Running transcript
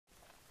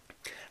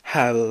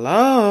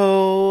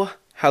Hello.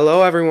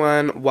 Hello,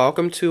 everyone.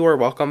 Welcome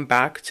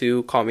back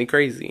to Call Me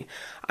Crazy.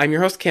 I'm your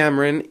host,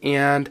 Cameron,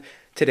 and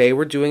today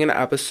we're doing an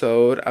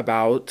episode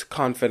about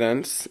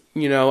confidence.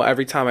 You know,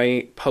 every time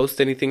I post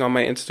anything on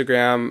my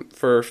Instagram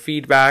for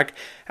feedback,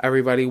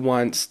 everybody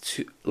wants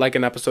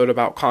an episode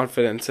about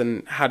confidence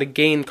and how to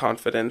gain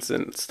confidence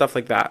and stuff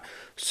like that.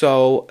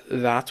 So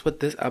that's what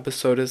this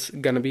episode is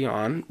going to be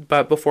on.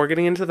 But before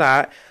getting into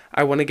that,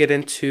 I want to get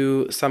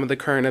into some of the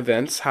current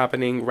events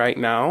happening right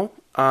now.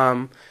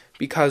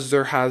 Because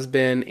there has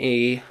been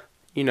a,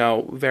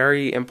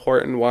 very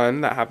important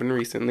one that happened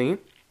recently.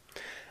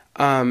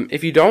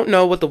 If you don't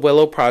know what the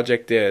Willow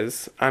Project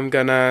is, I'm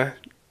gonna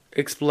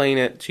explain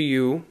it to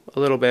you a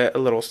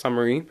little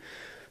summary.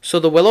 So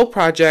the Willow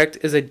Project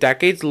is a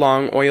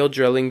decades-long oil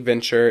drilling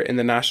venture in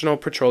the National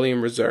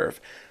Petroleum Reserve,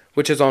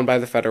 which is owned by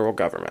the federal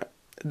government.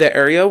 The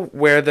area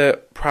where the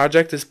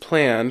project is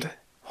planned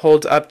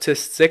holds up to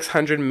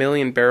 600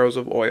 million barrels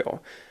of oil,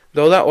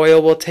 though that oil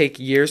will take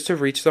years to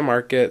reach the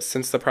market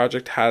since the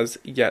project has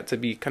yet to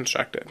be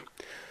constructed.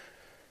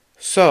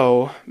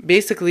 So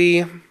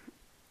basically,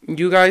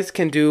 you guys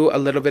can do a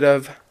little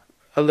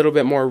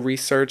bit more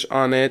research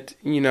on it,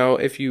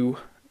 if you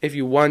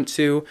want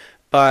to,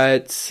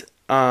 but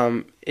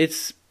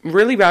it's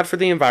really bad for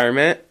the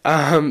environment.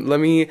 Let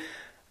me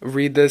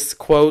read this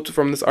quote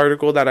from this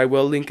article that I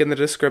will link in the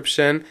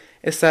description.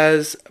 It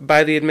says,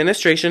 by the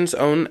administration's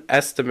own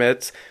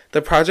estimates,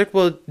 the project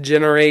will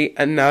generate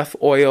enough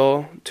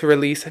oil to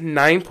release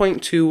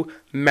 9.2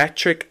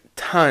 metric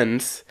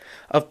tons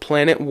of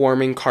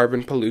planet-warming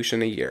carbon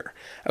pollution a year,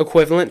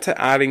 equivalent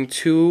to adding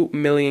 2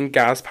 million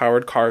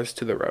gas-powered cars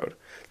to the road.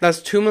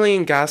 That's 2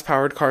 million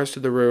gas-powered cars to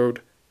the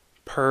road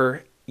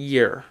per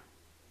year.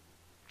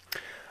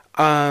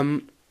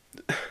 I'm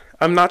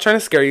not trying to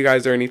scare you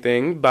guys or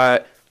anything,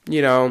 but,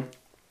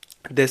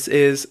 this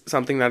is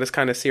something that is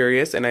kind of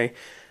serious, and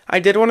I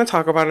did want to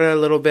talk about it a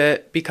little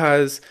bit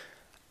because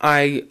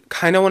I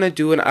kind of want to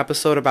do an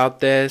episode about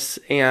this,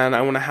 and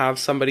I want to have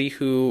somebody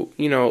who,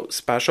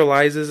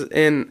 specializes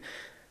in,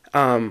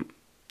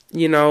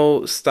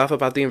 stuff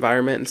about the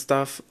environment and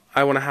stuff.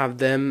 I want to have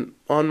them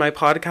on my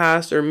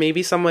podcast, or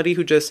maybe somebody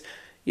who just,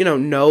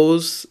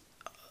 knows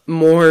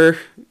more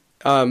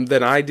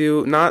than I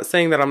do. Not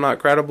saying that I'm not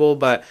credible,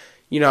 but,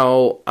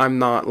 I'm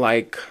not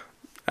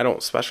I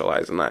don't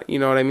specialize in that, you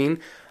know what I mean?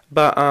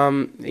 But,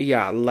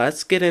 yeah,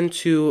 let's get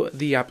into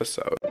the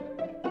episode.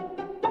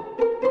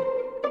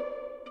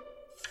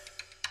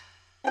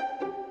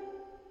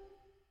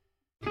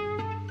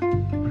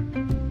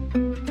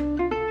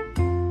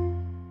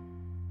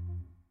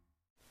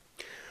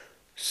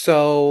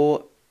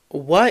 So,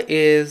 what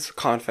is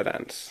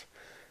confidence?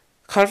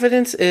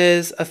 Confidence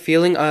is a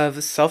feeling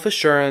of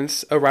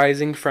self-assurance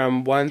arising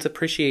from one's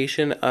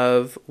appreciation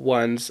of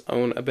one's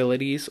own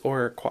abilities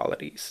or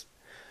qualities.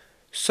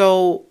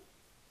 So,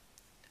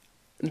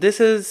 this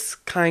is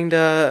kind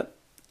of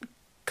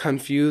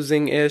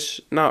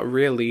confusing-ish, not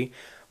really,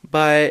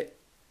 but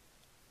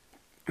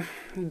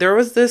there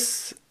was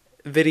this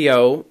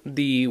video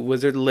the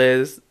Wizard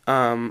Liz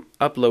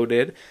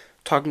uploaded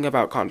talking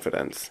about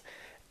confidence,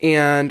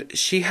 and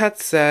she had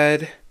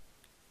said,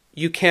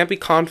 you can't be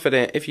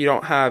confident if you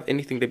don't have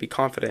anything to be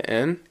confident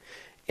in,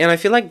 and I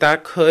feel like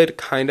that could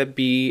kind of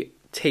be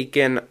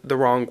taken the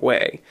wrong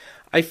way.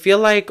 I feel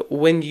like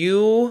when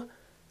you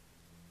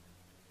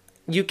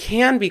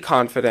can be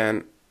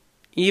confident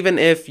even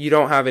if you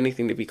don't have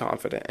anything to be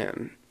confident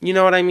in. You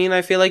know what I mean?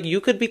 I feel like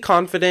you could be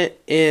confident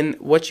in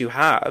what you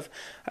have.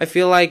 I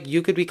feel like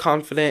you could be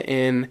confident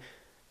in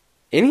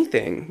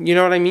anything. You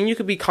know what I mean? You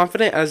could be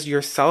confident as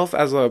yourself,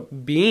 as a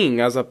being,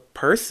 as a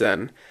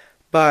person.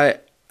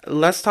 But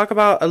let's talk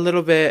about a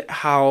little bit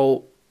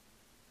how,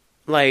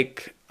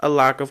 a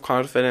lack of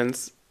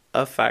confidence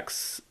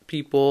affects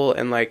people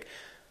and,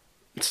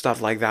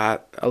 stuff like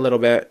that a little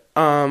bit.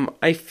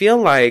 I feel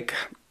like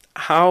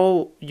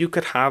how you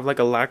could have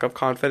a lack of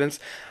confidence,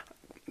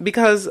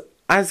 because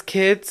as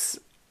kids,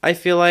 I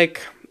feel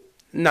like,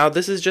 now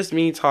this is just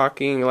me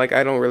talking,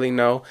 I don't really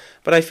know,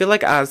 but I feel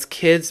like as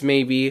kids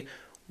maybe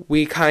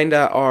we kind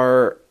of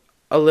are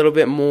a little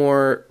bit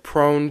more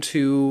prone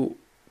to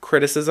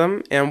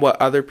criticism and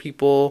what other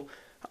people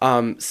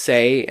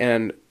say,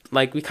 and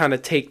we kind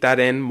of take that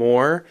in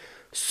more.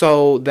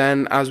 So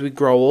then as we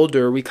grow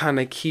older, we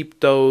kind of keep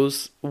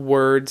those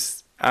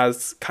words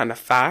as kind of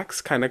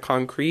facts, kind of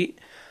concrete.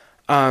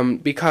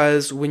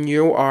 Because when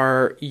you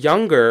are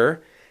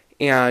younger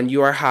and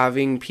you are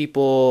having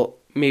people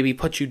maybe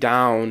put you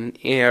down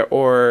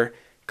or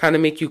kind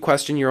of make you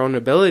question your own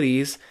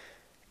abilities,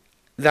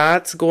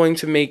 that's going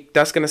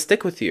to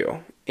stick with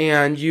you.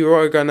 And you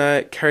are going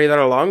to carry that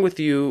along with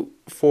you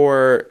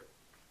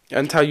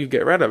until you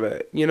get rid of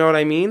it. You know what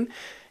I mean?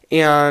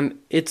 And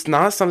it's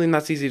not something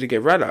that's easy to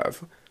get rid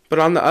of. But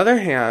on the other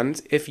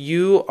hand, if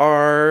you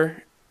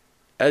are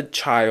a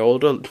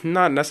child,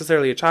 not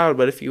necessarily a child,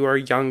 but if you are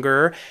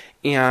younger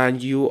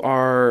and you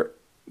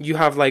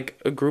have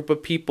a group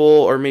of people,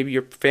 or maybe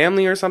your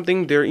family or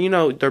something,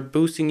 they're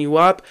boosting you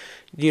up,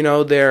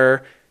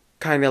 they're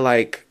kind of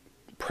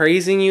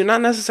praising you,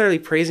 not necessarily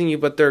praising you,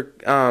 but they're,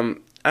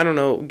 I don't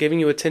know, giving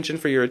you attention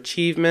for your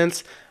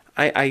achievements.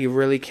 I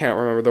really can't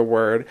remember the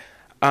word.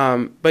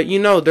 But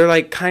they're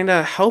like kind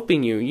of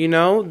helping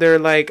you, they're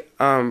like,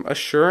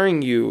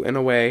 assuring you in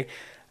a way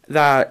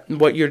that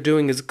what you're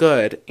doing is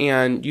good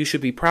and you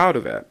should be proud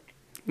of it.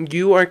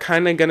 You are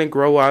kind of going to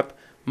grow up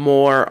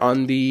more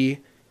on the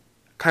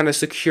kind of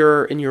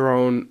secure in your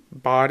own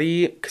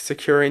body,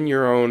 secure in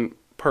your own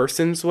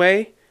person's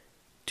way.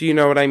 Do you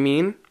know what I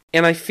mean?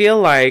 And I feel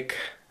like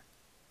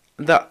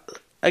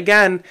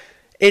again,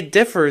 it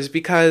differs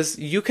because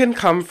you can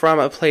come from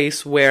a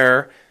place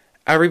where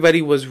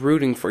everybody was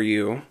rooting for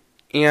you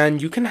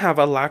and you can have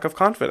a lack of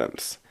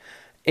confidence.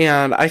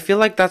 And I feel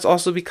like that's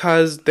also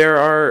because there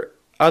are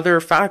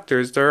other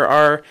factors. There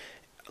are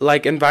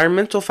like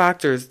environmental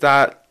factors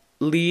that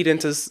lead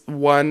into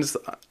one's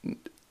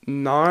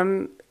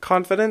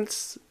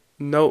non-confidence.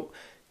 No,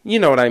 you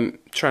know what I'm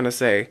trying to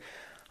say.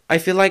 I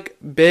feel like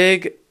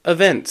big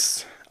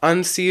events,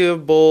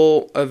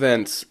 unseeable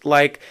events,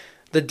 like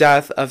the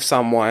death of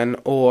someone,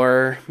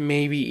 or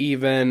maybe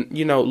even,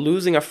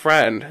 losing a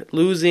friend,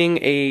 losing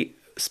a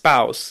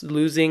spouse,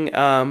 losing,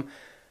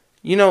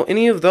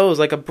 any of those,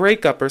 like a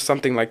breakup or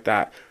something like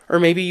that. Or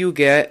maybe you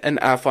get an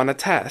F on a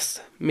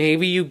test.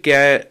 Maybe you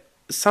get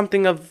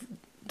something of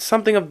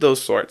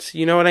those sorts.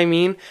 You know what I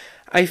mean?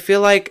 I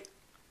feel like,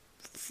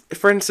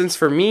 for instance,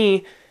 for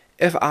me,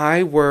 if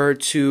I were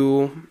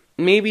to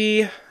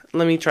maybe,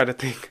 let me try to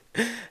think.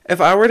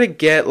 If I were to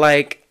get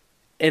like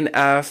an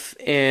F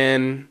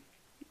in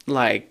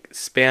like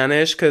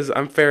Spanish, because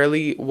I'm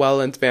fairly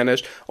well in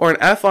Spanish, or an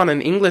F on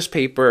an English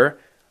paper,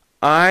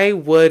 I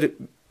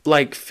would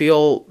like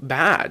feel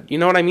bad. You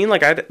know what I mean?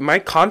 Like my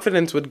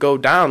confidence would go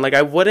down. Like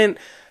I wouldn't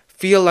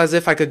feel as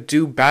if I could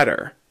do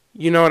better.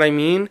 You know what I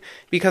mean?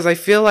 Because I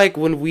feel like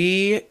when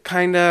we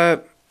kind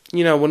of,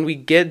 when we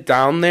get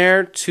down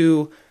there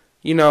to,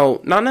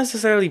 not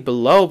necessarily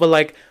below, but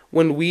like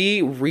when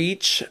we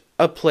reach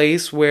a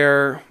place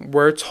where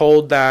we're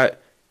told that,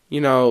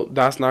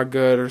 that's not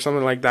good or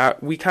something like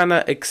that, we kind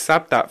of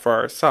accept that for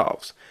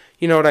ourselves.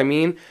 You know what I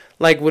mean?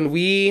 Like when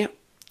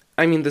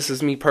this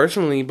is me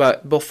personally,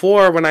 but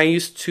before, when I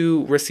used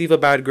to receive a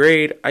bad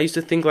grade, I used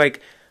to think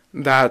like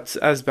that's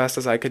as best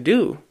as I could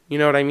do. You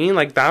know what I mean?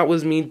 Like that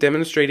was me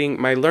demonstrating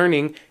my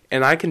learning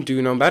and I can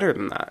do no better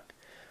than that.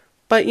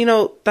 But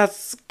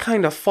that's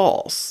kind of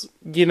false.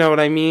 You know what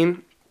I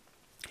mean?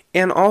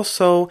 And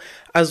also,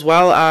 as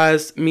well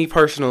as me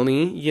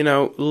personally,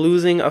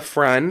 losing a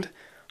friend,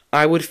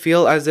 I would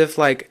feel as if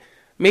like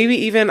maybe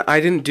even I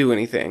didn't do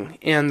anything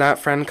and that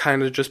friend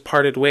kind of just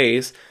parted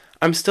ways.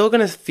 I'm still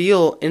going to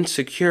feel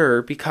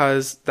insecure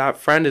because that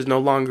friend is no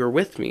longer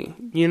with me.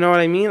 You know what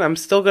I mean? I'm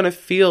still going to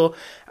feel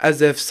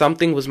as if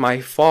something was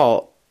my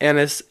fault and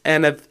as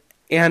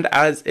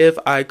if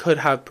I could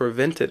have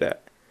prevented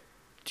it.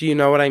 Do you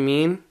know what I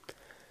mean?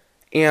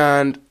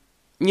 And,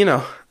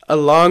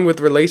 along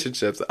with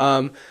relationships,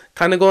 kind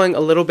of going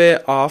a little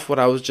bit off what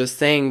I was just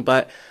saying,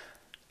 but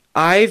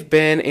I've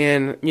been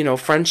in,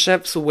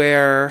 friendships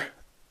where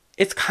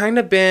it's kind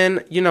of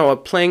been, a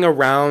playing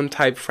around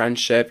type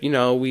friendship.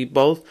 We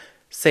both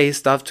say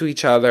stuff to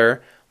each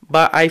other,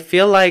 but I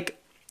feel like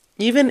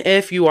even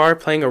if you are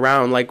playing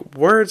around, like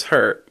words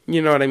hurt.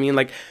 You know what I mean?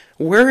 Like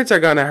words are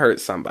gonna hurt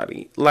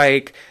somebody.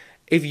 Like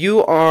if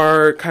you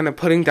are kind of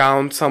putting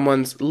down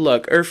someone's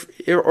look, or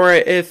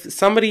if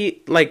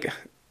somebody, like,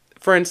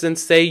 for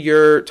instance, say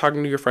you're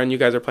talking to your friend, you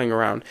guys are playing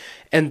around,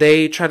 and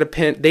they try to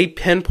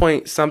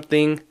pinpoint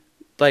something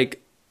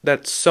like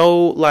that's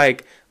so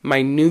like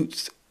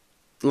minute,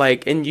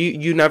 like, and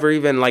you never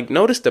even like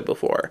noticed it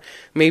before.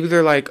 Maybe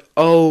they're like,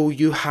 oh,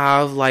 you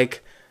have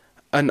like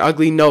an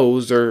ugly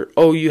nose, or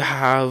oh, you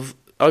have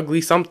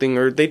ugly something,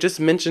 or they just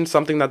mention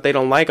something that they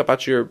don't like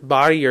about your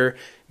body, or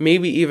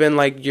maybe even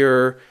like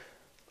your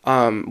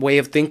way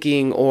of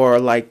thinking, or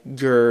like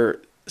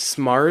your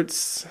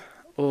smarts.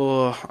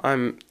 Oh,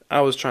 I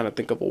was trying to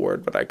think of a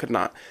word, but I could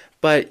not.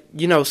 But,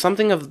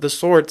 something of the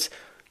sorts,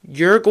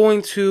 you're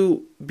going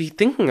to be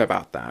thinking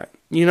about that.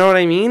 You know what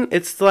I mean?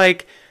 It's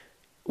like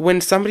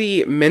when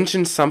somebody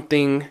mentions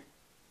something,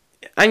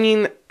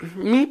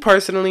 me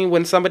personally,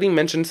 when somebody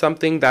mentions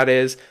something that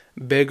is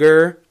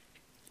bigger,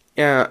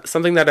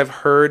 something that I've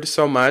heard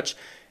so much,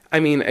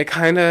 it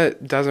kind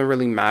of doesn't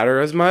really matter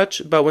as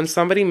much. But when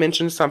somebody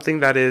mentions something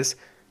that is,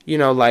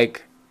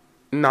 like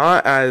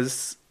not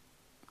as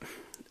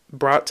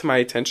brought to my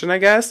attention, I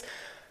guess,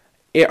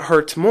 it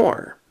hurts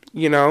more,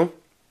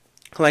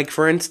 Like,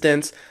 for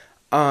instance,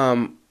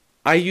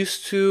 I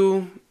used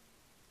to,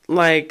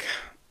 like,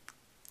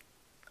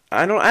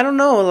 I don't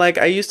know, like,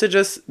 I used to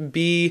just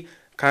be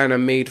kind of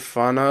made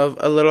fun of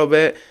a little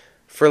bit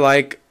for,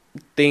 like,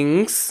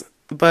 things,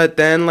 but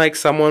then, like,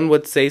 someone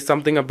would say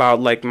something about,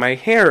 like, my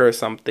hair or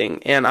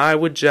something, and I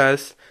would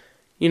just,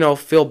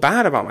 feel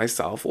bad about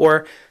myself,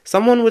 or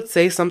someone would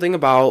say something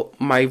about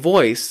my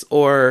voice,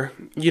 or,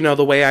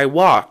 the way I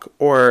walk,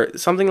 or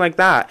something like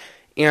that,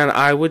 and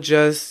I would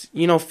just,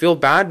 feel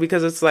bad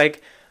because it's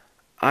like,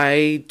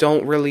 I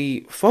don't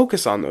really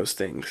focus on those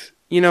things,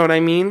 you know what I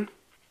mean?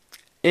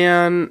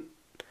 And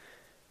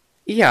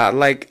yeah,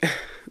 like,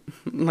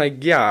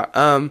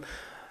 yeah.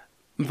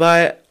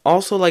 But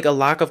also, like, a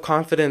lack of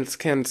confidence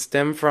can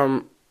stem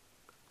from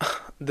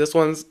this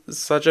one's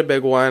such a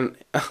big one,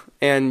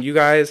 and you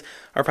guys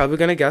are probably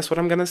gonna guess what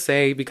I'm gonna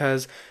say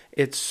because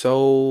it's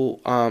so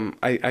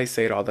I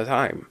say it all the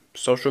time.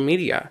 Social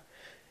media.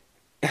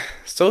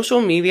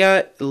 Social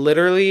media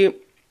literally,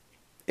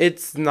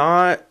 it's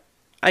not,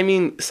 I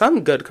mean,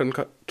 some good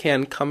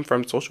can come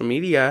from social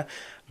media,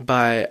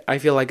 but I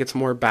feel like it's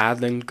more bad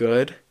than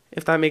good,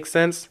 if that makes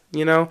sense,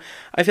 you know?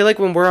 I feel like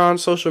when we're on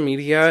social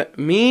media,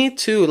 me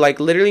too, like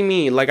literally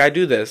me, like I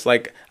do this,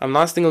 like I'm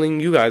not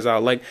singling you guys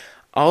out, like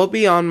I'll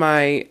be on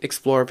my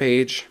explore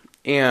page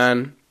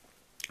and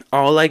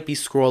I'll like be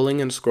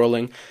scrolling and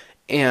scrolling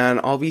and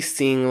I'll be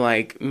seeing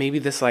like maybe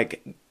this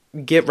like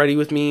get ready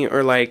with me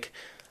or like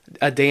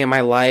a day in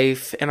my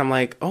life and I'm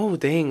like, oh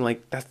dang,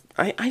 like that's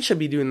I should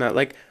be doing that.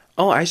 Like,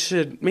 oh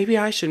maybe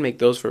I should make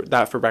those for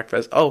that for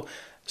breakfast. Oh,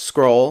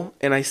 scroll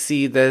and I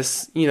see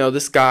this,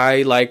 this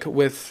guy like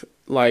with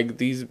like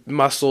these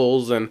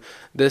muscles and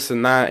this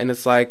and that and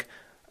it's like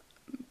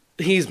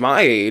he's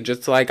my age.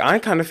 It's like I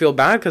kind of feel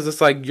bad because it's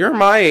like you're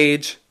my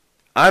age.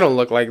 I don't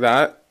look like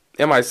that.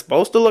 Am I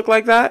supposed to look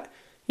like that?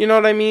 You know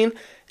what I mean?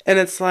 And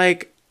it's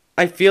like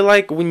I feel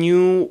like when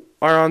you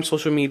are on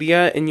social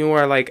media and you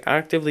are like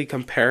actively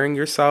comparing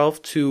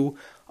yourself to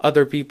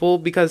other people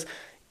because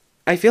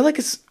I feel like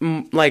it's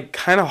like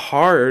kind of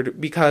hard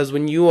because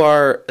when you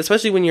are,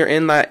 especially when you're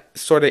in that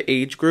sort of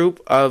age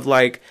group of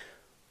like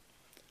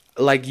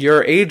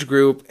your age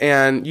group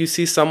and you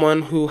see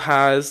someone who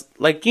has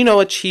like,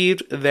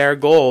 achieved their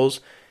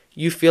goals,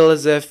 you feel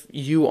as if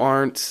you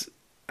aren't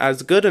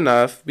as good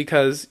enough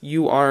because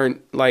you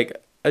aren't like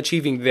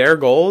achieving their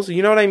goals.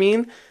 You know what I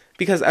mean?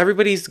 Because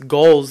everybody's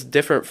goals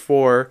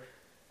differ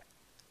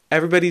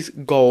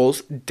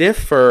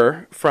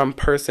from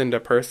person to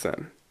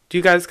person. Do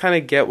you guys kind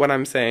of get what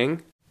I'm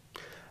saying?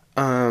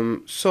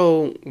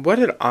 So what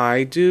did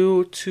I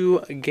do to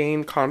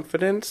gain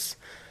confidence?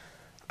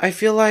 I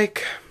feel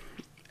like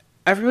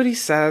everybody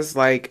says,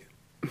 like,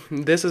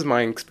 this is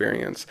my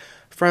experience,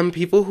 from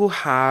people who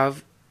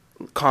have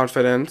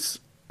confidence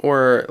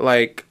or,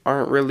 like,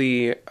 aren't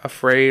really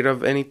afraid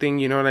of anything,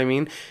 you know what I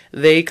mean?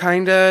 They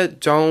kind of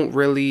don't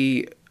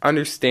really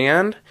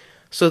understand,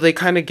 so they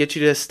kind of get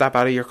you to step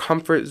out of your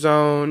comfort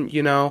zone,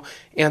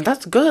 and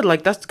that's good,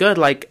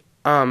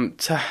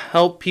 to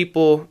help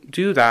people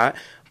do that,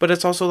 but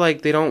it's also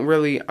like they don't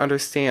really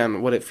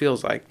understand what it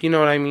feels like. You know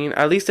what I mean?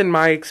 At least in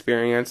my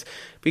experience,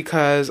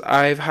 because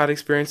I've had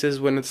experiences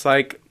when it's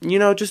like,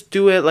 just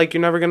do it. Like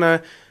you're never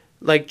gonna,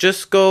 like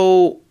just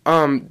go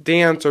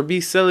dance or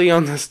be silly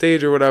on the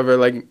stage or whatever.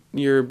 Like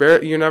you're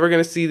never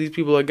gonna see these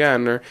people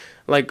again. Or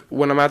like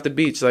when I'm at the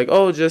beach, like,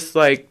 oh, just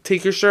like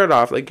take your shirt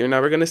off. Like you're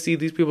never gonna see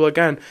these people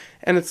again.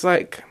 And it's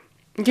like,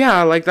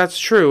 yeah, like that's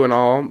true and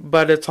all,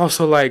 but it's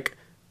also like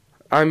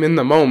I'm in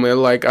the moment.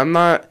 Like I'm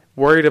not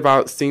worried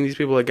about seeing these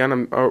people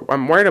again.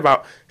 I'm worried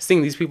about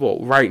seeing these people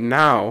right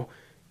now.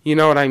 You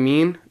know what I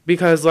mean?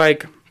 Because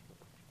like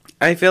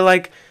I feel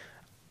like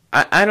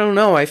I don't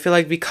know. I feel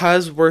like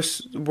because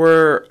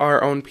we're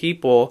our own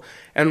people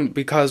and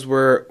because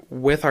we're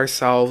with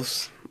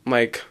ourselves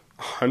like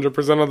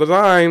 100% of the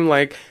time,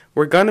 like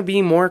we're gonna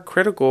be more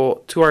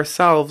critical to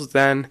ourselves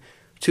than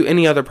to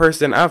any other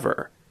person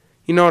ever.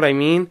 You know what I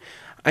mean?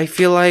 I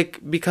feel like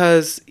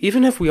because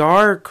even if we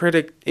are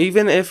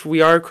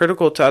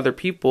critical to other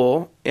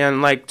people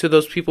and like to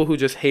those people who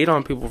just hate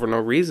on people for no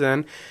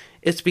reason,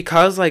 it's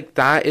because like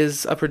that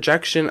is a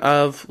projection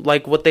of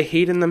like what they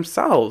hate in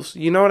themselves.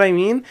 You know what I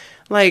mean?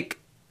 Like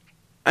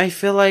I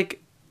feel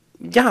like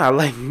yeah,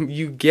 like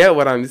you get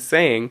what I'm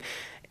saying.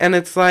 And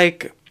it's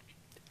like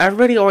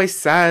everybody always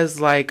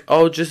says like,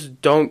 "Oh,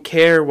 just don't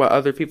care what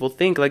other people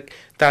think." Like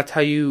that's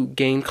how you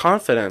gain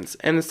confidence.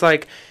 And it's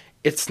like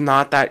it's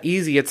not that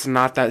easy. It's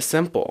not that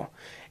simple.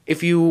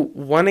 If you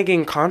want to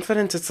gain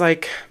confidence, it's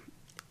like,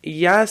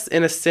 yes,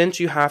 in a sense,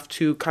 you have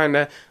to kind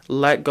of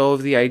let go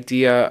of the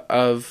idea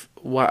of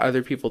what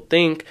other people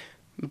think.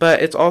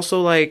 But it's also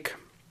like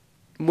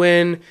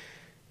when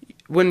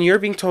you're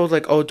being told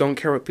like, oh, don't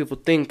care what people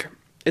think,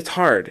 it's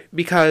hard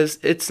because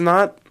it's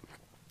not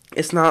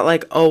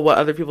like, oh, what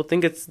other people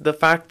think. It's the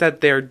fact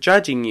that they're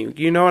judging you.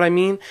 You know what I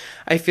mean?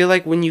 I feel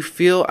like when you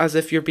feel as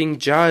if you're being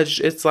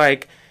judged, it's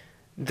like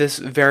this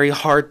very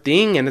hard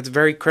thing and it's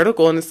very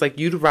critical and it's like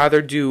you'd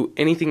rather do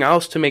anything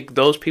else to make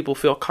those people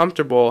feel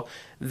comfortable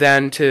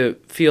than to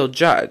feel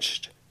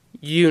judged.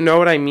 You know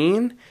what I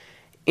mean?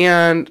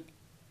 And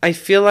I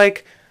feel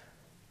like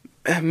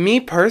me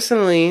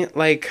personally,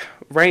 like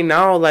right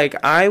now, like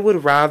I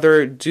would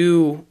rather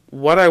do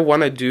what I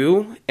want to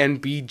do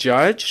and be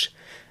judged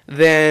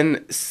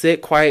than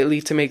sit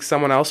quietly to make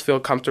someone else feel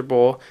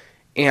comfortable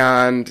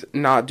and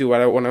not do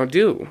what I want to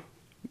do.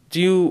 Do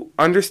you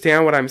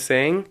understand what I'm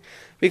saying?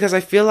 Because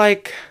I feel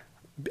like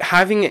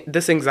having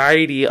this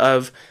anxiety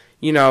of,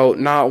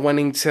 not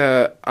wanting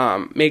to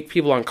make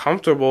people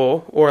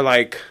uncomfortable or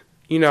like,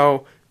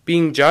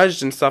 being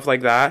judged and stuff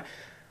like that,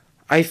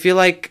 I feel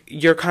like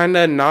you're kind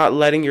of not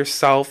letting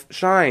yourself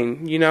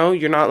shine,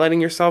 You're not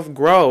letting yourself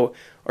grow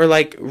or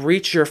like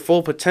reach your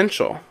full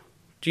potential.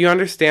 Do you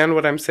understand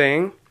what I'm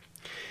saying?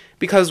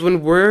 Because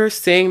when we're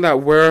saying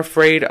that we're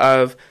afraid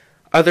of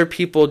other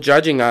people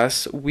judging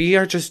us, we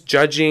are just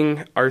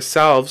judging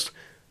ourselves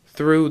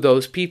through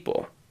those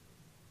people.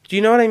 Do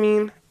you know what I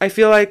mean? I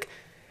feel like,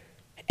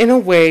 in a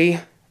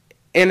way,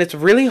 and it's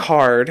really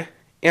hard,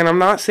 and I'm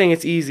not saying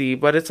it's easy,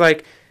 but it's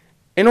like,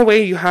 in a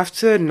way, you have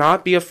to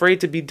not be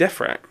afraid to be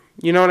different.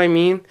 You know what I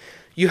mean?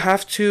 You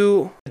have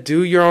to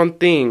do your own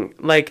thing.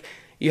 Like,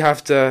 you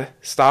have to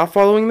stop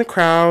following the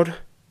crowd.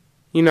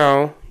 You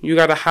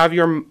got to have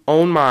your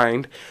own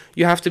mind.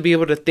 You have to be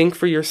able to think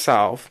for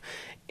yourself.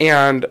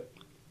 And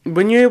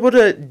when you're able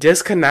to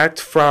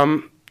disconnect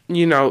from,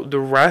 the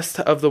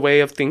rest of the way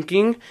of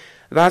thinking,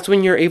 that's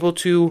when you're able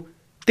to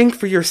think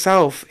for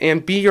yourself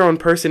and be your own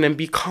person and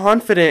be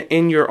confident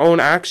in your own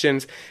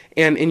actions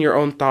and in your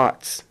own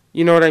thoughts.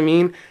 You know what I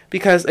mean?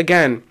 Because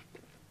again,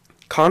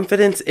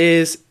 confidence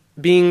is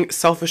being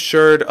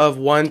self-assured of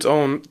one's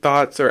own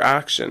thoughts or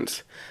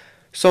actions.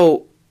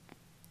 So,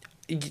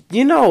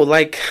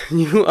 like,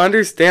 you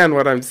understand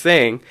what I'm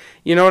saying.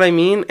 You know what I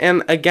mean?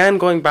 And again,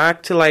 going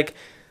back to like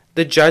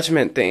the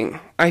judgment thing,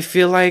 I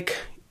feel like,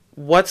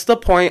 what's the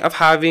point of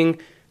having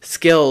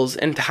skills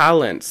and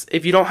talents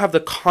if you don't have the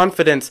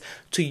confidence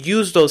to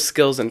use those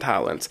skills and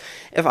talents?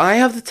 If I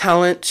have the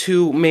talent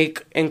to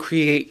make and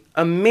create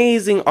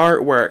amazing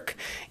artwork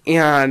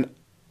and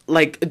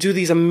like do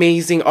these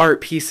amazing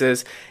art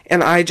pieces,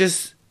 and I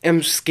just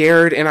am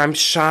scared and I'm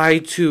shy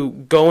to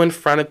go in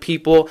front of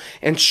people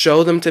and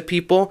show them to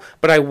people,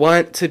 but I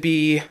want to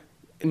be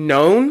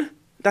known,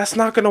 that's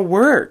not going to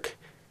work.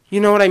 You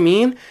know what I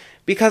mean?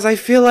 Because I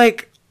feel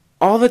like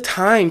all the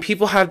time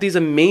people have these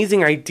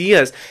amazing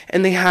ideas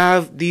and they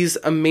have these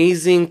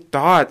amazing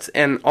thoughts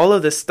and all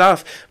of this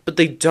stuff, but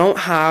they don't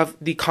have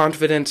the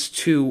confidence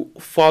to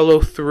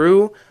follow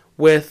through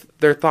with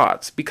their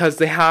thoughts, because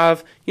they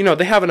have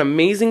an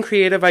amazing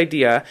creative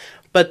idea,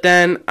 but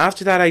then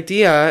after that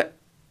idea,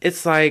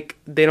 it's like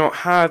they don't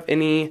have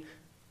any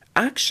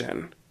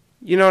action.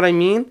 You know what I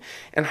mean?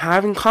 And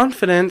having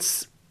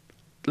confidence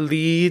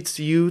leads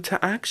you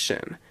to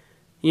action,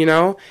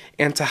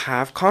 And to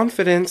have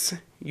confidence,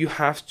 you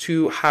have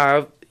to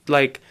have,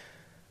 like,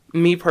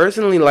 me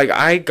personally, like,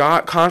 I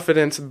got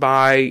confidence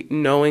by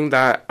knowing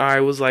that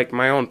I was, like,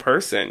 my own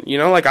person,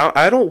 Like,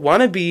 I don't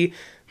want to be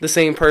the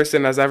same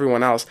person as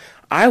everyone else.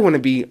 I want to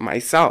be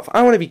myself.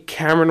 I want to be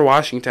Cameron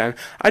Washington.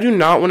 I do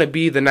not want to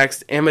be the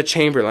next Emma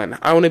Chamberlain.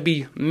 I want to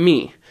be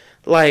me.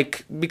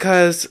 Like,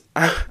 because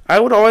I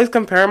would always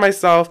compare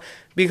myself,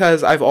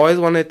 because I've always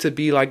wanted to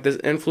be like this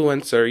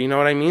influencer, you know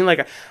what I mean?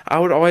 Like, I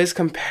would always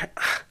compare,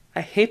 I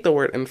hate the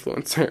word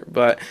influencer,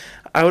 but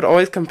I would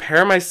always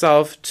compare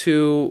myself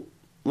to,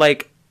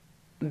 like,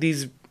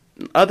 these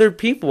other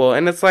people,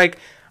 and it's like,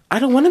 I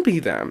don't want to be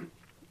them.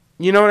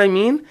 You know what I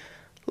mean?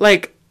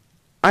 Like,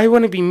 I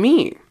want to be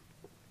me.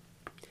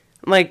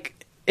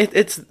 Like,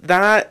 it's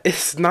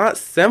not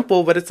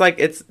simple, but it's like,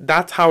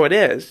 that's how it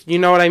is. You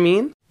know what I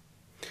mean?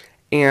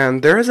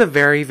 And there is a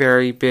very,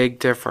 very big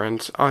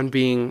difference on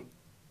being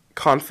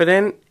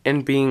confident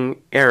and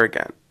being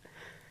arrogant.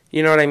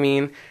 You know what I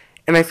mean?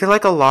 And I feel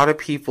like a lot of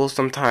people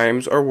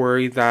sometimes are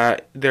worried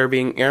that they're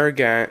being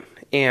arrogant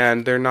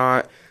and they're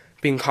not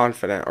being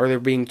confident, or they're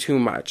being too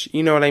much.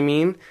 You know what I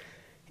mean?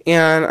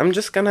 And I'm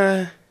just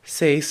gonna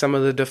say some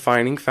of the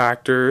defining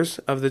factors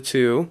of the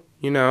two,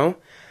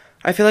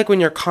 I feel like when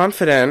you're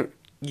confident,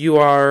 you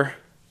are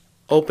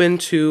open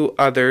to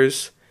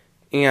others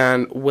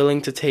and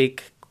willing to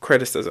take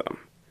criticism.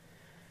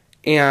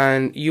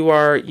 And you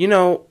are,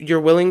 you're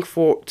willing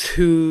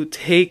to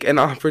take an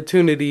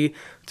opportunity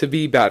to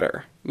be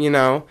better,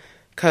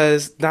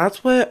 because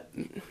that's what,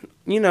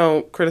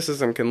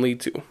 criticism can lead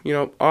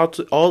to,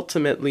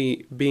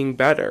 ultimately being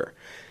better.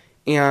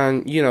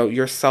 And,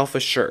 you're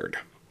self-assured,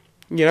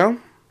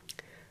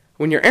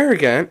 When you're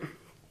arrogant,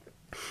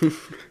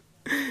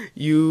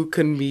 you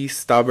can be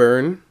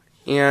stubborn,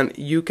 and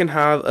you can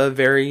have a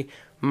very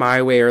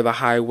my way or the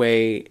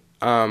highway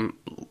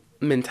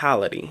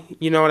mentality.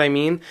 You know what I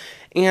mean?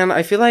 And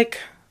I feel like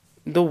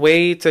the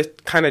way to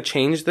kind of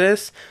change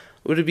this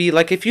would be,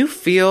 like, if you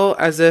feel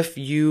as if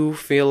you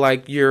feel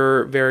like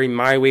you're very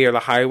my way or the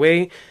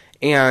highway,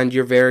 and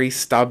you're very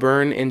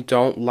stubborn and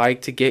don't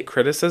like to get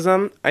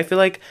criticism, I feel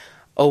like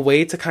a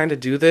way to kind of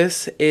do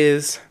this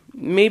is,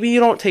 maybe you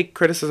don't take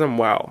criticism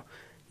well.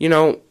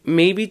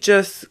 Maybe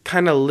just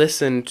kind of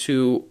listen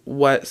to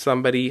what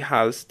somebody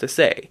has to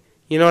say.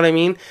 You know what I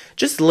mean?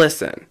 Just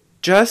listen.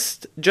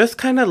 Just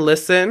kind of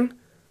listen,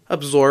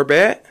 absorb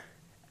it,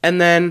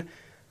 and then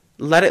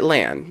let it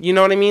land. You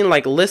know what I mean?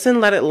 Like, listen,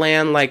 let it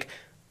land, like,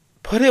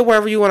 put it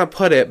wherever you want to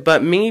put it,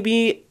 but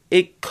maybe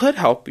it could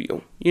help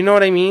you. You know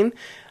what I mean?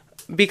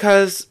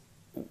 Because,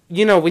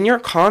 when you're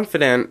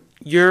confident,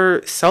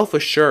 you're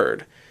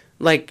self-assured.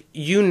 Like,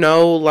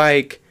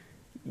 like,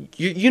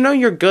 you know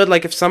you're good,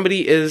 like if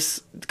somebody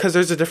is, because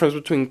there's a difference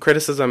between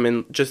criticism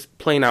and just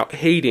plain out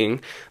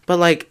hating, but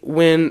like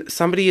when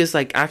somebody is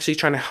like actually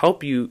trying to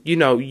help you, you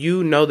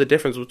know the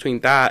difference between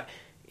that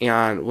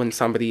and when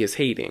somebody is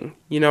hating.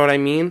 You know what I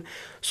mean?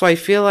 So I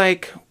feel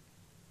like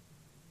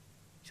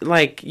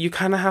you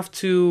kind of have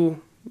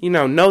to,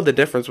 know the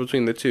difference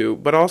between the two,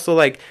 but also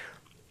like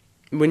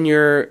when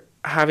you're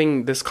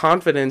having this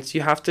confidence,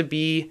 you have to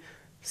be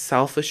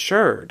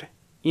self-assured,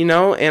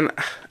 and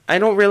I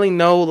don't really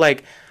know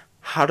like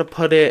how to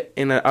put it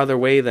in a other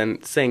way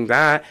than saying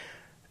that.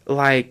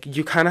 Like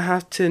you kind of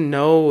have to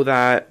know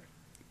that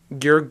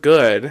you're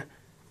good,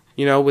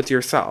 with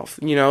yourself,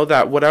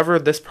 that whatever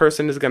this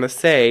person is going to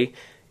say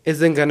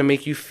isn't going to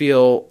make you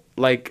feel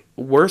like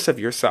worse of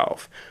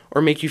yourself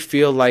or make you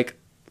feel like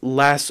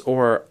less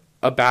or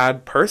a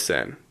bad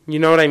person. You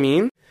know what I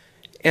mean?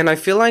 And I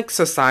feel like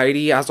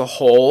society as a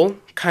whole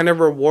kind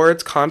of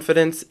rewards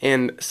confidence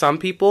in some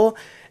people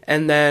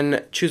and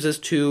then chooses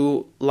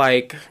to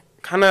like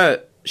kind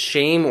of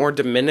shame or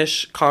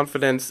diminish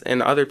confidence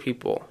in other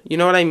people. You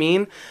know what I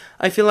mean?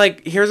 I feel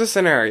like here's a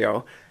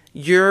scenario.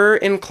 You're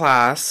in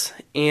class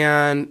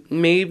and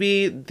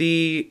maybe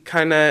the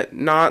kind of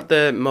not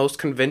the most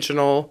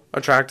conventional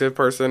attractive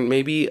person,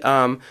 maybe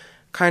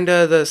kind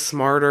of the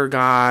smarter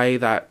guy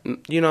that,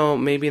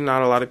 maybe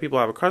not a lot of people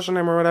have a crush on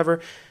him or whatever.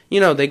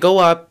 They go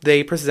up,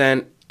 they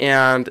present,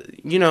 and,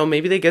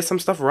 maybe they get some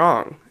stuff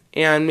wrong.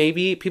 And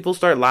maybe people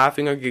start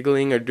laughing or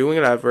giggling or doing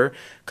whatever.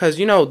 Because,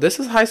 this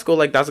is high school,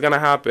 like, that's going to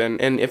happen.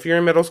 And if you're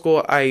in middle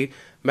school, I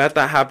bet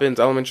that happens.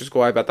 Elementary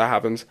school, I bet that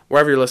happens.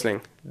 Wherever you're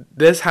listening.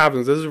 This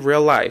happens. This is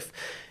real life.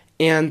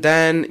 And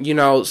then,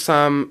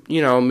 some,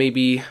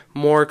 maybe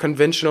more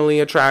conventionally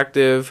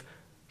attractive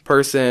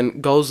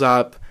person goes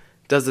up,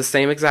 does the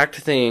same exact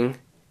thing,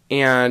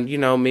 and,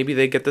 maybe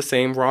they get the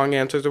same wrong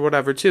answers or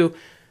whatever, too.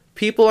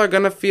 People are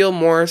going to feel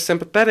more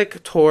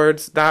sympathetic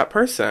towards that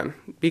person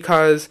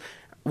because,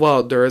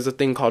 well, there is a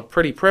thing called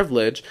pretty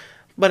privilege,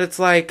 but it's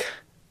like,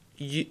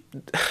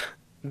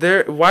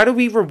 why do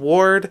we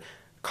reward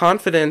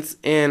confidence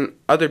in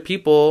other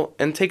people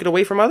and take it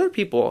away from other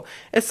people?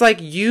 It's like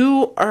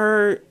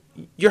you're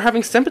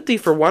having sympathy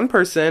for one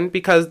person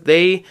because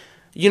they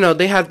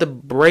had the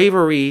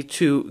bravery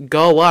to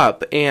go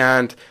up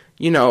and,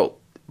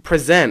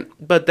 present.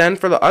 But then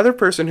for the other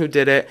person who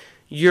did it,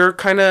 you're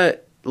kind of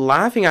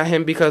laughing at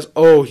him because,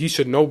 oh, he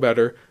should know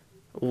better.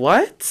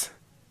 What?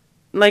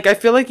 Like, I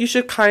feel like you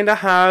should kind of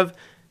have,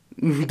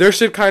 there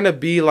should kind of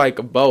be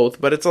like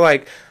both, but it's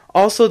like,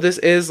 also this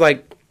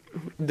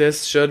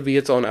should be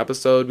its own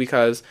episode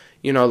because,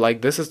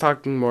 this is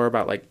talking more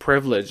about like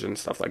privilege and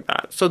stuff like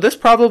that. So this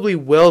probably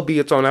will be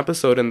its own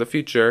episode in the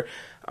future.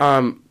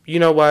 You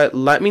know what?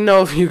 Let me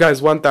know if you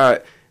guys want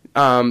that.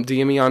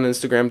 DM me on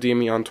Instagram, DM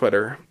me on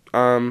Twitter.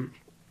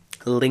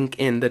 Link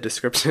in the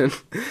description.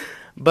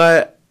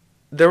 But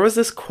there was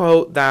this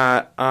quote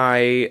that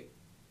I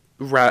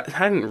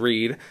hadn't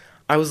read.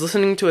 I was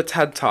listening to a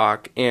TED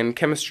Talk in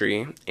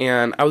chemistry,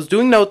 and I was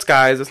doing notes,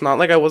 guys. It's not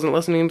like I wasn't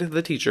listening to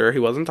the teacher. He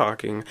wasn't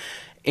talking.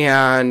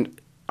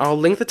 And I'll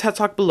link the TED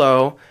Talk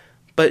below,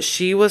 but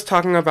she was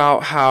talking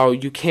about how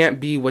you can't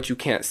be what you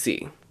can't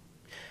see.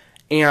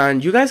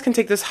 And you guys can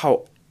take this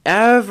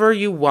however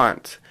you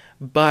want,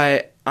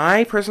 but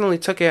I personally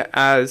took it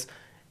as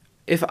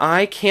if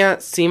I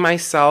can't see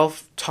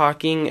myself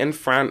talking in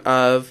front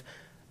of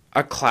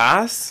a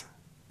class,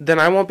 then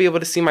I won't be able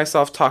to see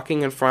myself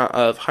talking in front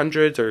of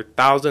hundreds or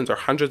thousands or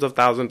hundreds of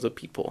thousands of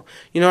people.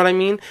 You know what I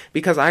mean?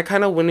 Because I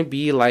kind of want to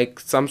be like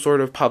some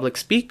sort of public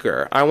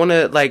speaker. I want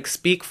to like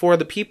speak for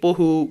the people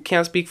who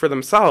can't speak for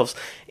themselves.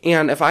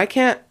 And if I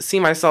can't see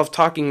myself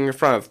talking in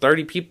front of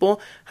 30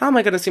 people, how am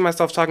I going to see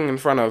myself talking in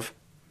front of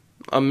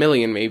a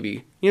million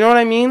maybe? You know what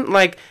I mean?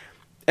 Like,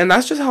 and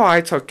that's just how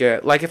I took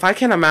it. Like, if I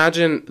can't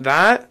imagine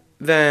that,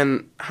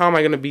 then how am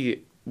I going to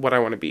be what I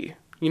want to be?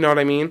 You know what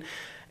I mean?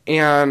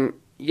 And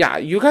yeah,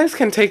 you guys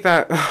can take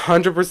that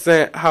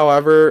 100%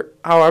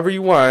 however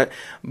you want,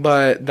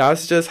 but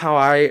that's just how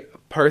I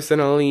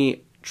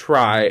personally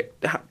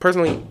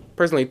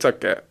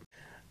took it.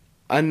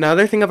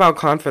 Another thing about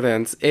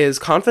confidence is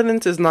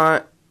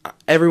not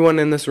everyone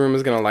in this room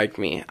is going to like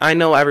me. I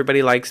know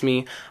everybody likes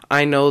me.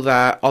 I know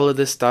that all of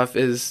this stuff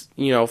is,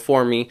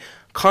 for me.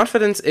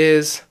 Confidence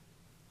is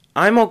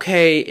I'm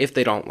okay if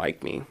they don't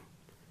like me.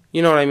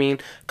 You know what I mean?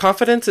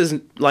 Confidence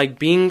is like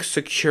being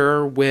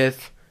secure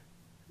with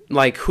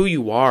like who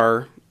you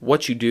are,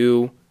 what you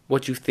do,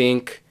 what you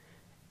think,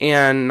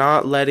 and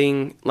not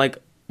letting like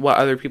what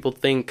other people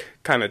think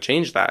kind of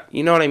change that.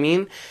 You know what I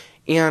mean?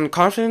 And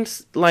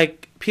confidence,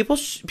 like people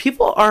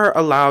are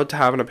allowed to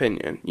have an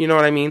opinion. You know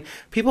what I mean?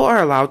 People are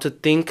allowed to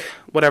think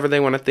whatever they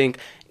want to think,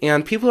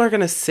 and people are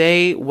going to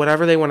say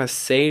whatever they want to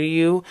say to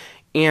you.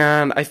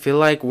 And I feel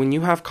like when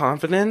you have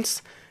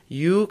confidence,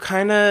 you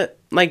kind of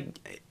like,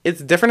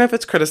 it's different if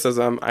it's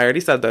criticism. I already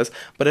said this,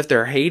 but if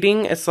they're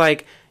hating, it's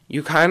like,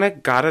 you kind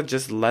of gotta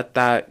just let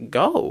that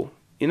go.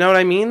 You know what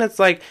I mean? It's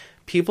like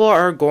people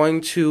are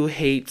going to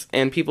hate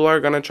and people are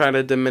going to try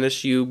to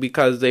diminish you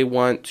because they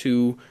want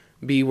to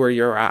be where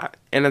you're at.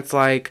 And it's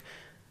like,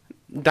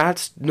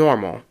 that's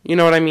normal. You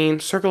know what I mean?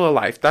 Circle of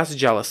life. That's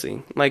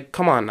jealousy. Like,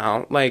 come on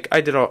now. Like,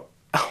 I did a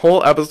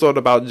whole episode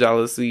about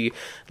jealousy.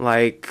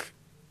 Like,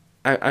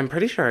 I'm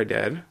pretty sure I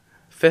did.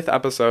 5th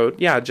episode.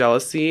 Yeah,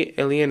 jealousy,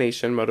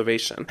 alienation,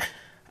 motivation.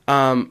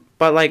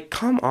 But like,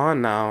 come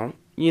on now.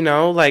 You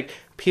know, like,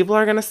 people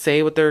are gonna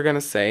say what they're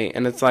gonna say,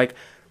 and it's like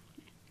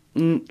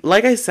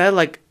I said,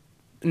 like,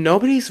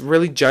 nobody's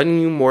really judging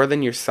you more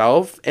than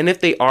yourself, and if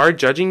they are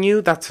judging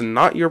you, that's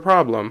not your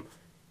problem.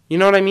 You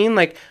know what I mean?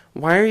 Like,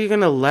 why are you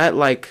gonna let,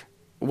 like,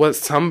 what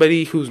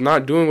somebody who's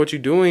not doing what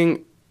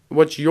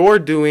you're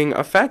doing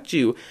affect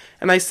you?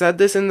 And I said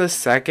this in the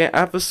 2nd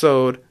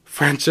episode,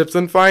 friendships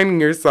and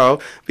finding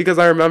yourself, because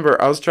I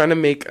remember I was trying to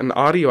make an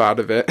audio out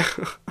of it.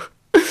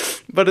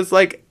 But it's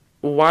like,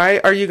 why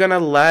are you gonna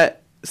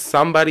let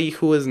somebody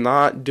who is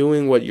not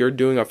doing what you're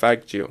doing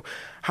affect you?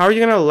 How are you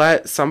gonna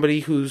let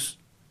somebody who's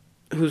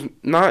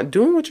not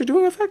doing what you're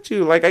doing affect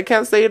you? Like, I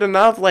can't say it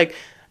enough. Like,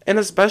 and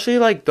especially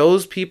like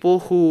those people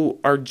who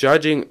are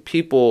judging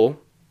people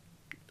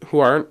who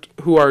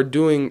are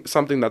doing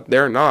something that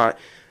they're not.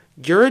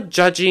 You're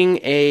judging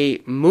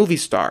a movie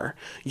star.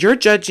 You're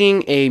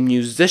judging a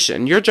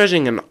musician. You're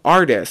judging an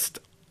artist.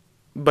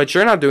 But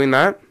you're not doing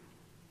that.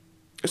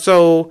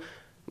 So,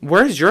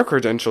 where's your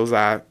credentials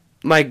at?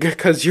 Like,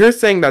 because you're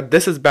saying that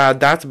this is bad,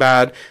 that's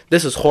bad,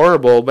 this is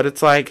horrible, but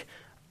it's like,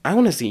 I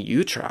want to see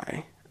you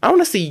try. I want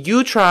to see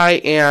you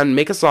try and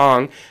make a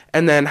song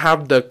and then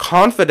have the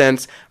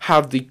confidence,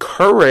 have the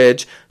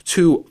courage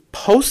to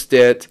post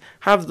it,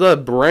 have the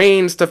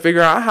brains to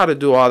figure out how to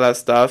do all that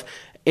stuff,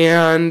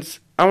 and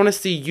I want to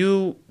see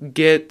you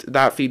get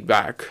that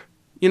feedback.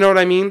 You know what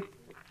I mean?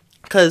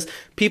 Because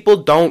people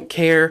don't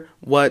care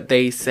what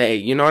they say.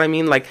 You know what I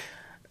mean? Like,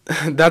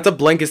 that's a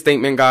blanket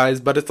statement, guys,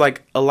 but it's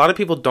like a lot of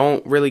people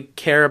don't really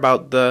care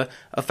about the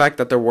effect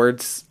that their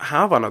words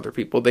have on other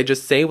people. They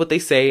just say what they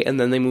say and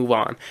then they move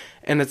on.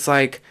 And it's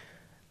like,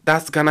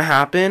 that's gonna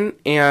happen,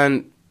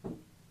 and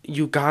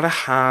you gotta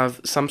have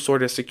some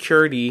sort of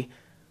security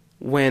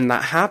when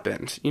that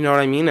happens. You know what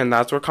I mean? And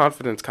that's where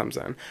confidence comes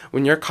in.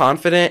 When you're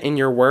confident in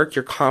your work,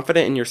 you're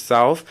confident in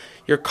yourself,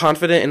 you're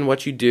confident in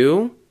what you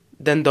do,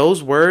 then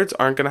those words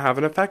aren't gonna have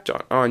an effect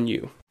on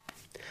you.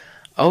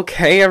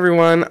 Okay,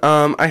 everyone,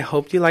 I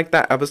hope you liked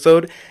that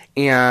episode,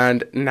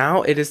 and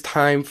now it is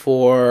time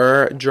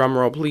for,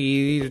 drumroll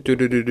please,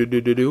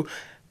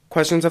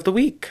 questions of the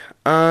week.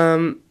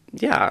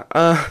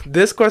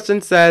 This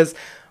question says,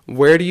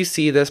 where do you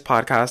see this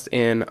podcast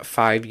in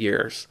 5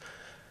 years?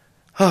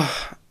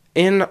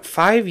 In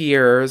 5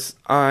 years,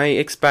 I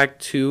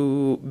expect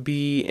to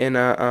be in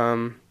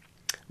this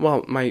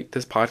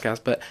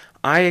podcast, but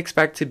I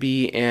expect to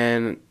be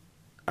in,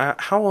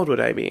 how old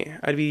would I be?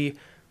 I'd be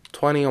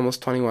 20,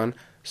 almost 21.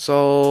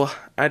 So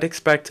I'd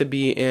expect to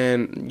be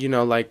in,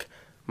 like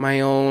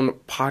my own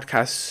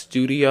podcast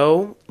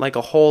studio, like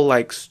a whole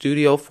like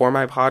studio for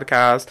my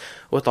podcast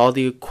with all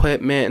the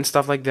equipment and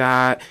stuff like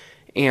that.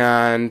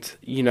 And,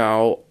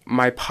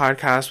 my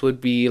podcast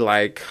would be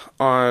like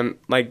on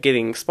like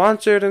getting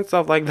sponsored and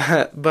stuff like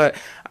that. But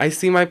I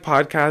see my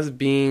podcast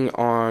being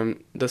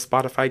on the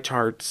Spotify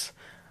charts.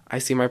 I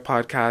see my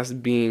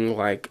podcast being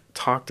like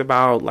talked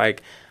about,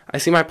 like I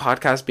see my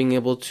podcast being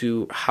able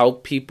to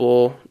help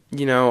people,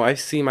 I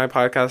see my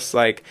podcast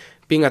like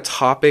being a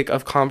topic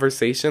of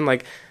conversation.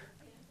 Like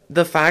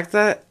the fact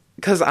that,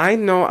 because I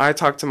know I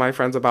talk to my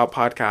friends about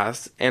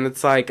podcasts, and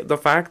it's like the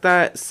fact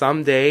that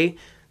someday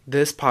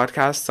this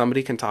podcast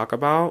somebody can talk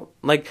about,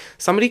 like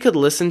somebody could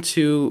listen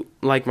to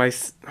like my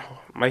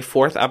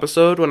 4th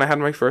episode when I had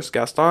my first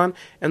guest on,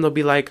 and they'll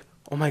be like,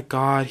 oh my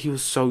God, he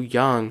was so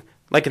young,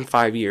 like in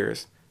 5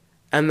 years.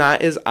 And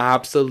that is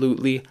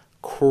absolutely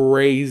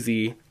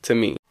crazy to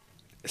me.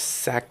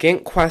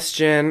 Second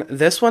question.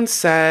 This one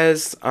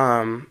says,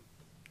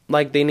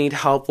 like they need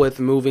help with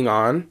moving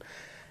on.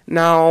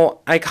 Now,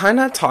 I kind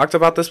of talked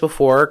about this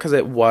before because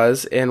it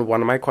was in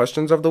one of my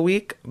questions of the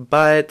week,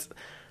 but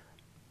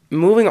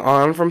moving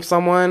on from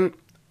someone,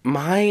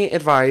 my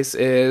advice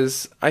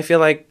is, I feel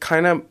like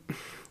kind of,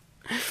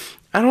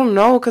 I don't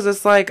know, because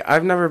it's like,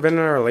 I've never been in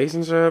a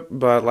relationship,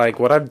 but like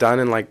what I've done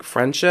in like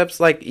friendships,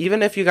 like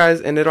even if you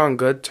guys ended on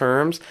good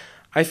terms,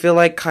 I feel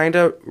like kind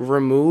of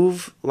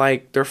remove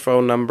like their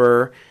phone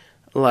number,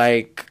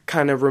 like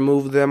kind of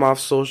remove them off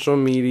social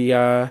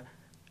media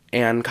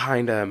and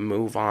kind of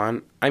move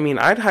on. I mean,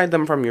 I'd hide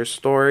them from your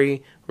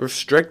story,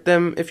 restrict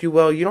them if you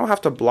will. You don't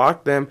have to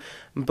block them,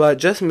 but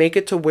just make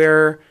it to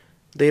where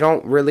they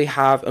don't really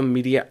have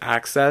immediate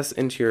access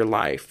into your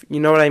life. You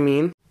know what I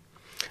mean?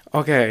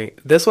 Okay,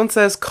 this one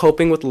says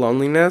coping with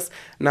loneliness.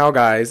 Now,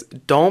 guys,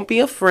 don't be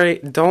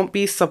afraid, don't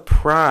be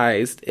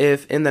surprised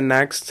if in the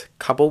next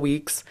couple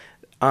weeks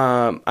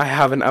I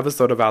have an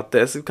episode about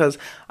this, because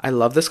I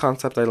love this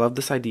concept, I love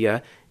this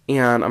idea,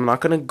 and I'm not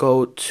going to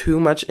go too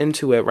much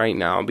into it right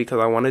now because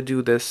I want to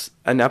do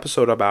an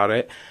episode about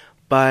it.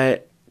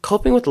 But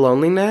coping with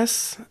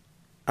loneliness,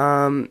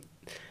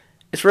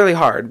 it's really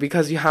hard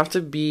because you have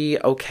to be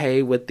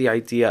okay with the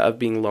idea of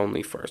being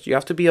lonely first. You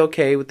have to be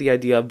okay with the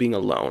idea of being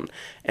alone.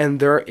 And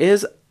there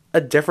is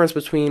a difference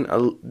between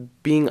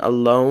being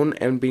alone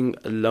and being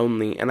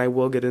lonely, and I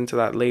will get into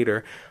that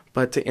later.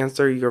 But to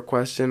answer your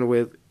question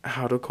with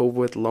how to cope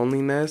with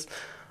loneliness,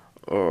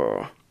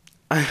 oh,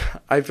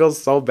 I feel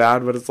so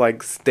bad, but it's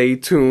like, stay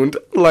tuned.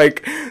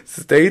 Like,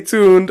 stay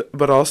tuned.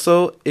 But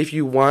also, if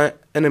you want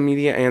an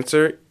immediate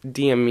answer,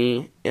 DM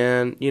me,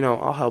 and,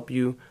 I'll help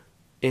you.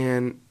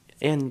 And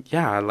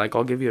yeah, like,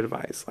 I'll give you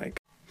advice. Like,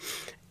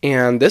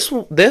 and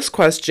this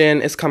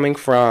question is coming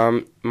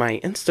from my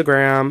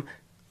Instagram.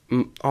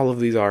 All of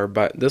these are,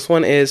 but this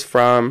one is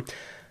from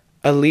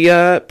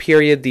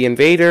Aaliyah the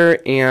Invader,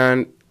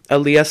 and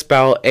Aaliyah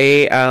spelled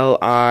ALIYIAH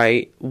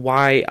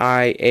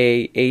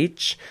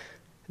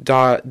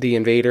 .the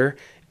Invader,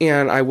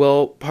 and I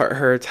will put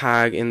her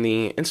tag in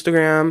the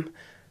Instagram.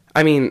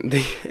 In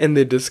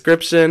the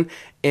description.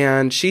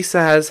 And she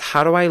says,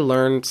 "How do I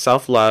learn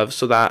self-love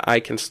so that I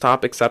can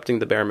stop accepting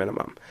the bare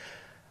minimum?"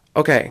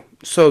 Okay,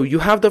 so you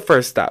have the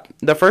first step.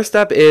 The first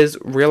step is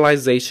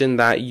realization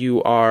that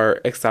you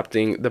are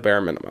accepting the bare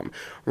minimum.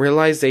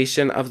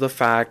 Realization of the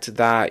fact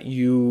that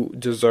you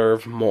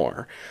deserve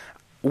more.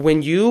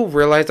 When you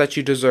realize that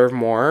you deserve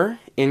more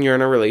and you're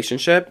in a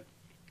relationship,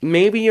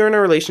 maybe you're in a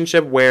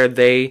relationship where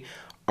they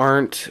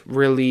aren't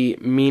really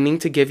meaning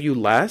to give you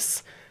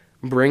less,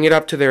 bring it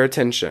up to their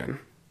attention.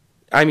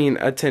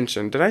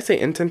 Attention. Did I say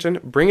intention?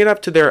 Bring it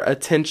up to their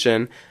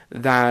attention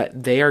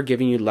that they are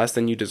giving you less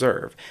than you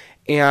deserve.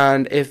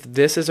 And if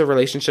this is a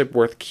relationship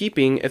worth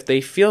keeping, if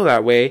they feel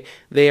that way,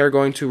 they are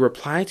going to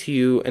reply to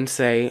you and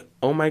say,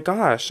 "Oh my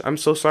gosh, I'm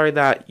so sorry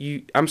that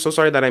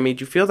I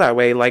made you feel that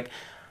way. Like,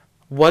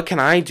 what can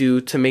I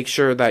do to make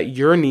sure that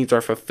your needs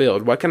are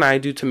fulfilled? What can I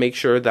do to make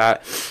sure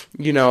that,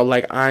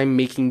 I'm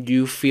making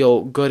you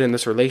feel good in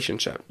this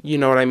relationship?" You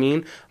know what I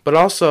mean? But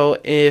also,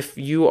 if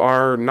you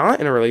are not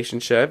in a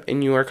relationship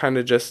and you are kind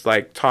of just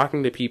like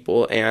talking to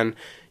people and,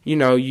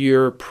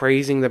 you're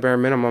praising the bare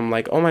minimum,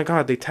 like, "Oh my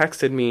God, they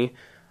texted me,"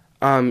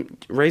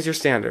 raise your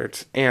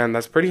standards. And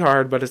that's pretty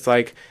hard, but it's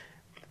like,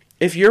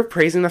 if you're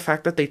praising the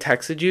fact that they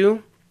texted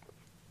you,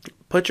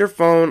 put your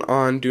phone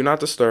on Do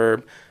Not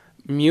Disturb,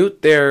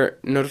 mute their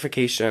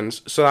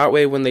notifications, so that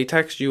way when they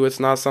text you, it's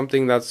not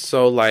something that's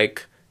so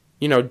like,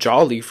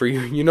 jolly for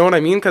you. You know what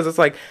I mean? Because it's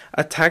like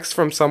a text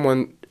from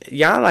someone.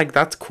 Yeah, like,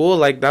 that's cool.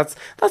 Like, that's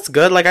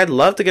good. Like, I'd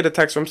love to get a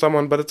text from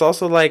someone, but it's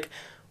also like,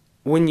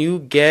 when you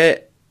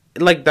get,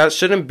 like, that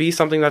shouldn't be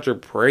something that you're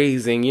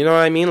praising. You know what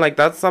I mean? Like,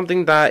 that's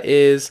something that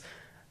is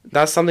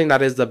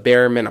the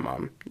bare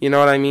minimum. You know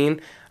what I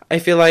mean? I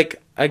feel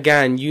like,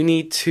 again, you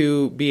need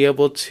to be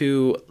able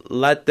to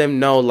let them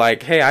know,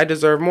 like, hey, I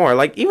deserve more.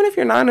 Like, even if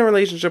you're not in a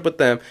relationship with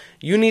them,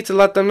 you need to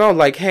let them know,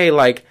 like, hey,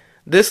 like,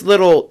 this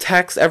little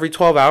text every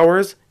 12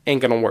 hours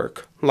ain't gonna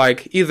work.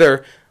 Like,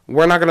 either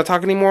we're not gonna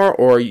talk anymore,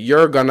 or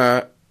you're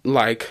gonna,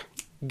 like,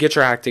 get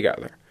your act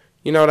together.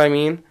 You know what I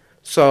mean?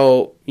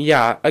 So,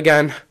 yeah,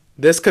 again,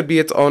 this could be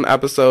its own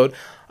episode.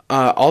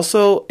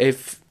 Also,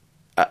 if,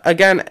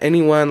 again,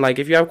 anyone, like,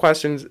 if you have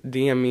questions,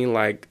 DM me.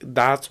 Like,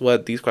 that's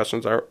what these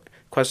questions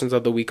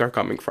of the week are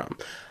coming from.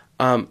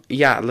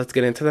 Yeah, let's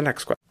get into the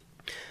next question.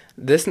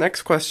 This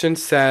next question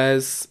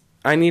says,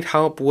 "I need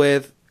help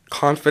with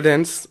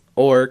confidence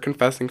or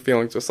confessing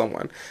feelings with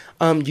someone."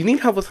 You need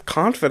help with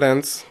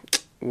confidence?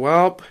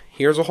 Well,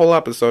 here's a whole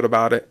episode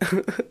about it.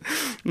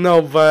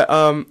 No,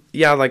 but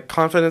yeah, like,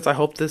 confidence. I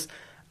hope this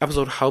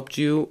episode helped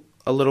you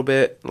a little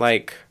bit,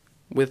 like,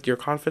 with your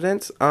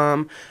confidence.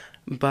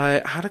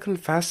 But how to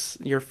confess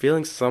your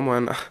feelings to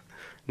someone?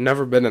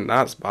 Never been in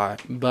that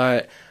spot.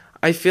 But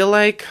I feel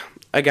like,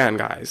 again,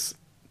 guys,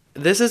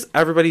 this is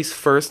everybody's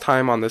first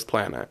time on this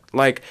planet.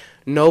 Like,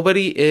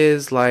 nobody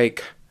is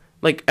like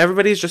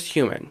everybody's just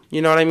human.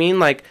 You know what I mean?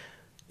 Like,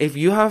 if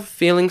you have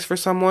feelings for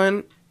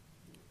someone,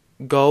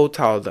 go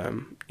tell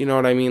them. You know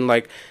what I mean?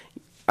 Like,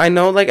 I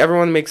know, like,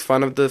 everyone makes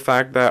fun of the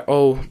fact that,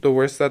 oh, the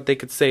worst that they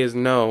could say is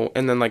no,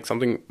 and then, like,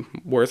 something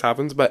worse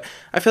happens. But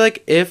I feel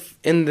like if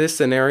in this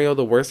scenario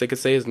the worst they could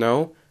say is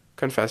no,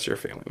 confess your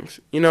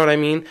feelings. You know what I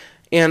mean?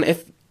 And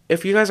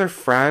if you guys are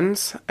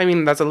friends,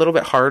 that's a little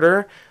bit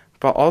harder.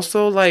 But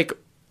also, like,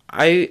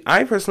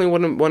 I personally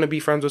wouldn't want to be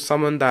friends with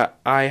someone that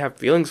I have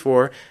feelings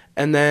for,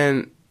 and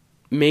then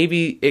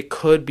maybe it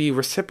could be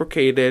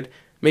reciprocated.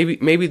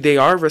 Maybe they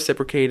are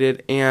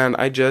reciprocated, and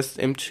I just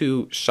am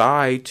too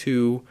shy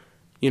to,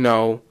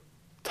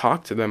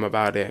 talk to them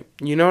about it.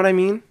 You know what I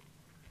mean?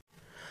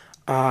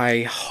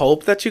 I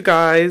hope that you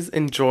guys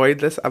enjoyed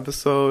this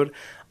episode.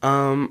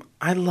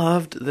 I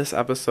loved this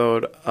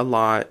episode a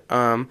lot.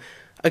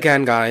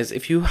 Again, guys,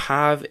 if you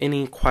have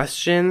any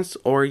questions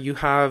or you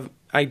have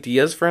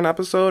ideas for an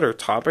episode or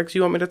topics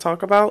you want me to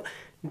talk about,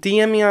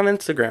 DM me on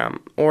Instagram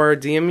or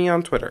DM me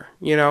on Twitter.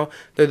 They're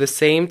the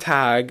same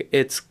tag.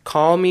 It's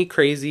Call Me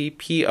Crazy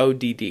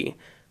PODD.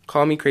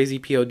 Call Me Crazy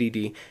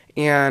PODD.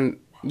 And,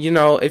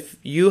 if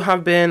you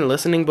have been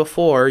listening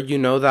before, you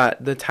know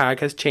that the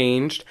tag has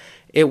changed.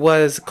 It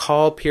was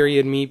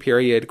Me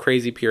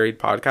Crazy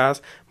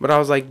podcast. But I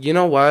was like, you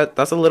know what?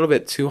 That's a little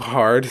bit too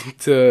hard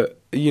to,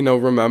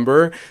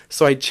 remember.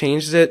 So I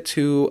changed it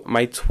to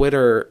my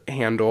Twitter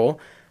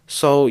handle.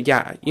 So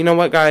yeah, you know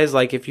what, guys,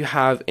 like if you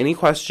have any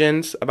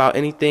questions about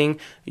anything,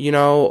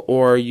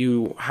 or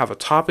you have a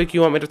topic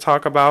you want me to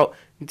talk about,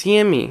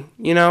 DM me.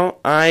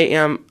 I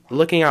am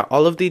looking at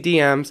all of the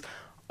DMs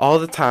all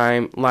the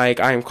time.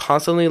 Like, I am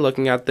constantly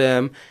looking at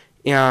them,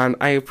 and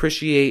I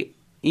appreciate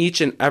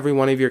each and every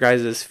one of your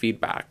guys'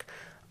 feedback.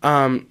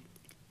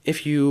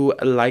 If you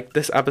like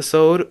this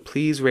episode,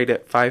 please rate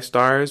it 5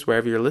 stars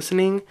wherever you're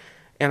listening.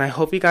 And I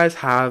hope you guys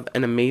have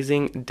an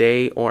amazing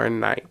day or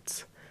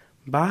night.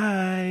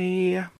 Bye.